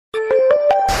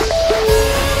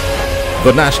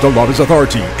The National Lotteries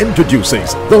Authority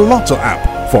introduces the Lotto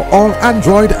app for all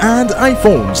Android and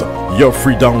iPhones. Your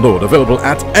free download available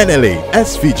at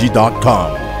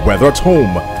NLA.svg.com. Whether at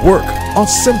home, work, or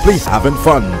simply having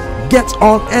fun, get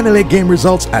all NLA game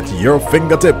results at your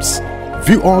fingertips.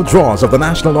 View all draws of the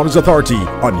National Lotteries Authority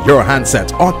on your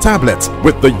handset or tablet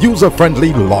with the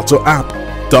user-friendly Lotto app.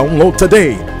 Download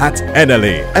today at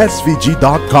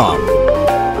NLA.svg.com.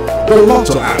 The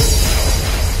Lotto app.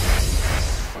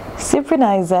 Cyprian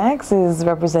Isaacs is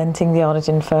representing the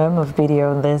auditing firm of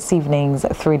video in this evening's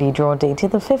 3D draw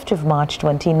dated the 5th of March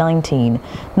 2019,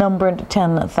 numbered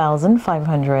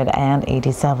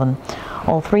 10,587.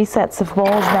 All three sets of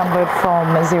balls numbered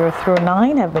from 0 through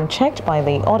 9 have been checked by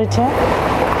the auditor.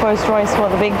 First choice for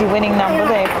the Big D winning number.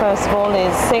 The first ball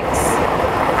is 6,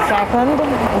 second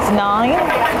is 9,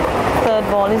 third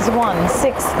ball is 1.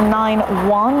 6, 9,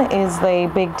 1 is the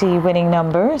Big D winning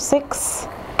number. 6,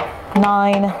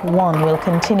 9, 1. We'll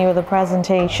continue the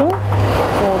presentation for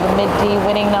the mid D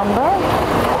winning number.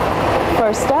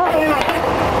 First up,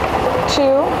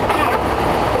 2,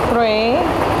 3,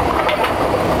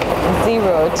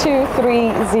 0. 2,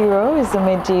 3, 0 is the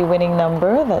mid D winning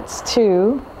number. That's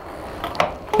 2,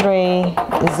 3,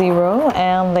 0.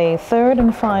 And the third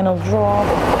and final draw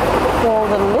for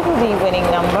the little D winning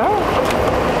number.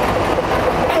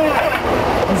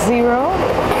 0,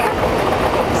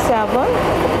 7,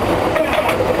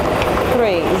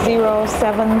 3, 0,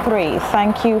 7, 3.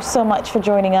 Thank you so much for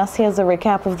joining us. Here's a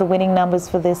recap of the winning numbers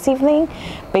for this evening.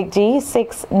 Big D,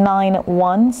 6, 9,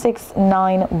 1, 6,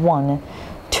 9, 1.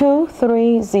 2,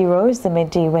 3, 0 is the mid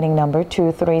D winning number.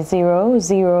 2, 3, 0,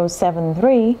 0, 7,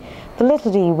 3. The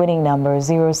little D winning number,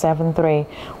 0, 7, 3.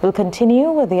 We'll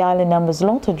continue with the Island Numbers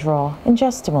Lotto draw in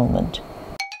just a moment.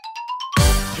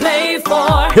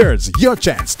 Play4. Here's your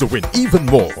chance to win even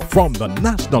more from the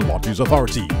National Lotteries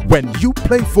Authority when you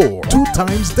play 4 2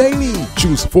 times daily.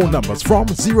 Choose 4 numbers from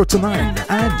 0 to 9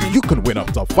 and you can win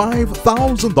up to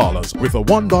 $5,000 with a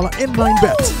 $1 inline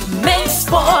bet. Mix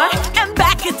 4 and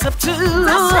back it up too.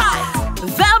 That's right.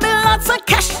 There'll be lots of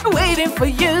cash waiting for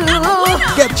you.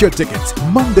 Get your tickets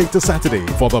Monday to Saturday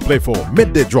for the Play4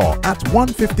 midday draw at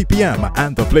 1:50 p.m.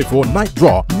 and the Play4 night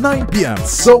draw 9 p.m.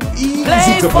 So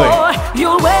easy to play. Play4,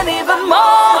 you'll win even more.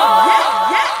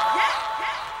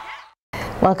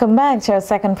 Welcome back to our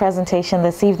second presentation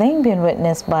this evening, being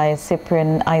witnessed by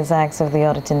Cyprian Isaacs of the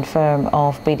auditing firm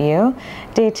of BDO,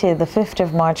 dated the 5th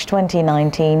of March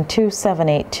 2019.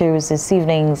 2782 is this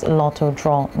evening's Lotto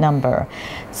draw number.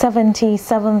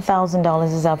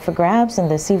 $77,000 is up for grabs in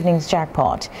this evening's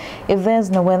jackpot. If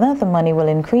there's no winner, the money will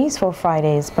increase for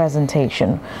Friday's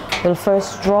presentation. We'll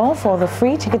first draw for the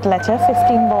free ticket letter,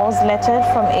 15 balls lettered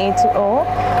from A to O.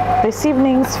 This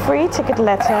evening's free ticket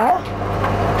letter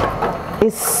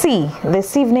is C.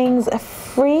 This evening's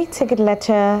free ticket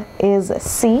letter is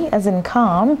C, as in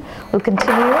calm. We'll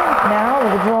continue now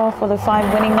with the draw for the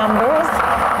 5 winning numbers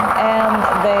and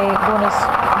the bonus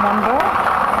number.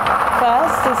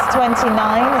 First is 29,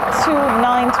 2,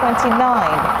 9, 29.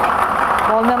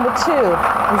 Ball number 2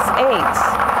 is 8,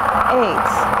 8.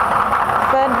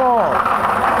 Third ball,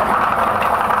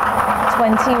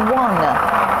 21,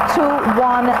 2,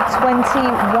 1,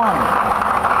 21.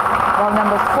 Ball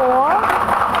number 4,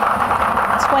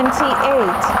 28,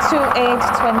 2, 8,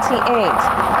 28.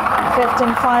 Fifth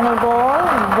and final ball,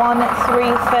 1,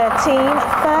 3, 13,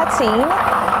 13.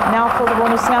 Now for the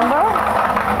bonus number.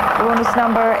 The bonus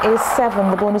number is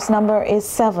 7. The bonus number is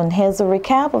 7. Here's a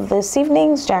recap of this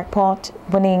evening's jackpot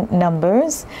winning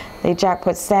numbers. The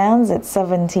jackpot stands at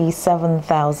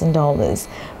 $77,000.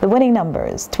 The winning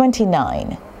numbers,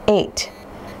 29, 8,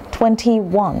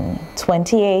 21,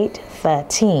 28,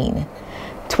 13.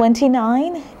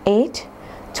 29, 8,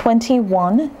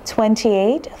 21,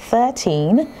 28,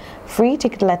 13. Free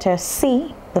ticket letter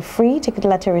C. The free ticket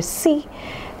letter is C.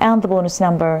 And the bonus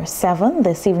number 7.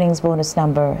 This evening's bonus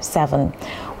number 7.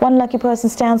 One lucky person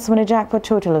stands to win a jackpot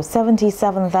total of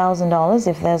 $77,000.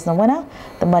 If there's no winner,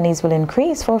 the monies will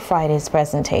increase for Friday's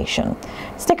presentation.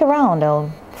 Stick around. Our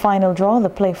final draw, the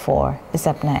Play4, is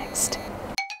up next.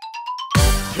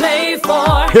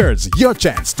 Play4. Here's your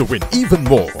chance to win even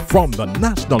more from the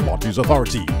National Lotteries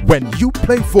Authority when you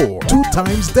play 4 2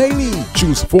 times daily.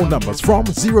 Choose 4 numbers from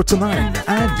 0 to 9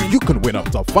 and you can win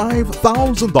up to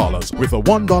 $5,000 with a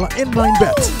 $1 inline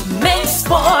bet. Mix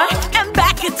 4 and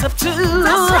back it up too.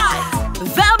 That's right.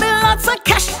 There'll be lots of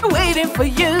cash waiting for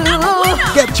you.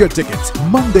 Get your tickets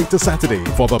Monday to Saturday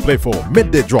for the Play4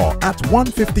 midday draw at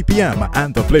 1:50 p.m.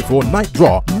 and the Play4 night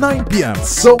draw 9 p.m.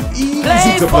 So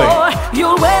easy to play. Play4,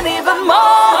 you'll win even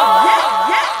more.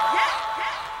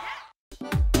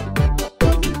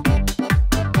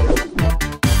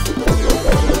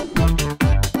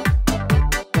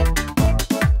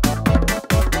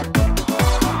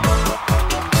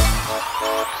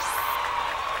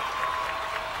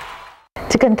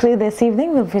 conclude this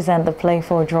evening, we'll present the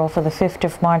Play4 draw for the 5th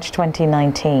of March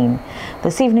 2019.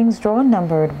 This evening's draw,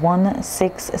 numbered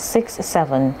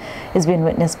 1667, is being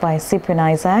witnessed by Cyprian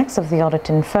Isaacs of the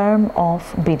auditing firm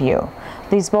of BDO.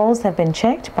 These balls have been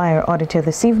checked by our auditor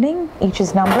this evening. Each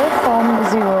is numbered from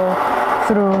 0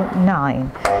 through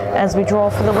 9. As we draw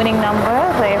for the winning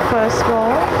number, the first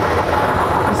roll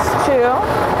is 2,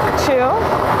 2.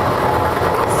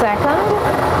 Second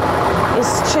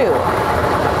is 2.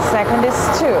 Second is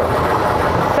 2.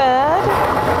 Third,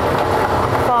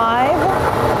 5,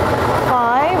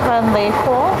 5, and the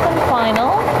fourth and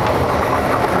final,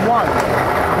 1,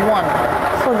 1.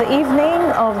 For the evening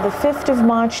of the 5th of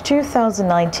March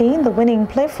 2019, the winning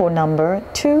Play4 number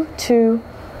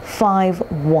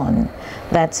 2251.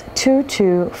 That's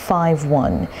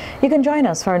 2251. You can join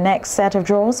us for our next set of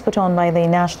draws put on by the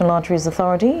National Lotteries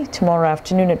Authority tomorrow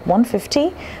afternoon at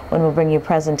 1:50, when we'll bring you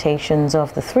presentations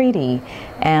of the 3D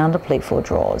and the Play4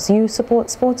 draws. You support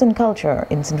sports and culture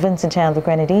in St. Vincent and the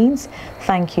Grenadines.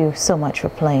 Thank you so much for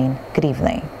playing. Good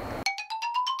evening.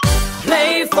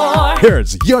 Play4.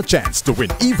 Here's your chance to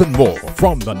win even more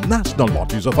from the National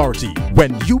Lotteries Authority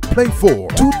when you play 4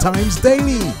 2 times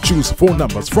daily. Choose 4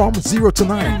 numbers from 0 to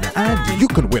 9 and you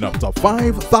can win up to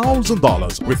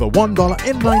 $5,000 with a $1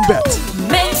 inline bet.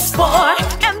 Make sport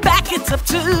and back it up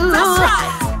too. That's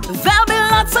right. There'll be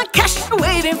lots of cash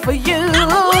waiting for you.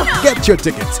 Get your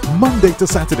tickets Monday to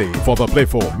Saturday for the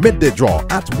Play4 midday draw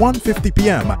at 1:50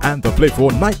 p.m. and the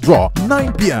Play4 night draw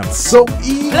 9 p.m. So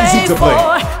easy to play.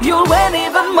 Play4, you'll win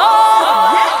even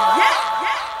more.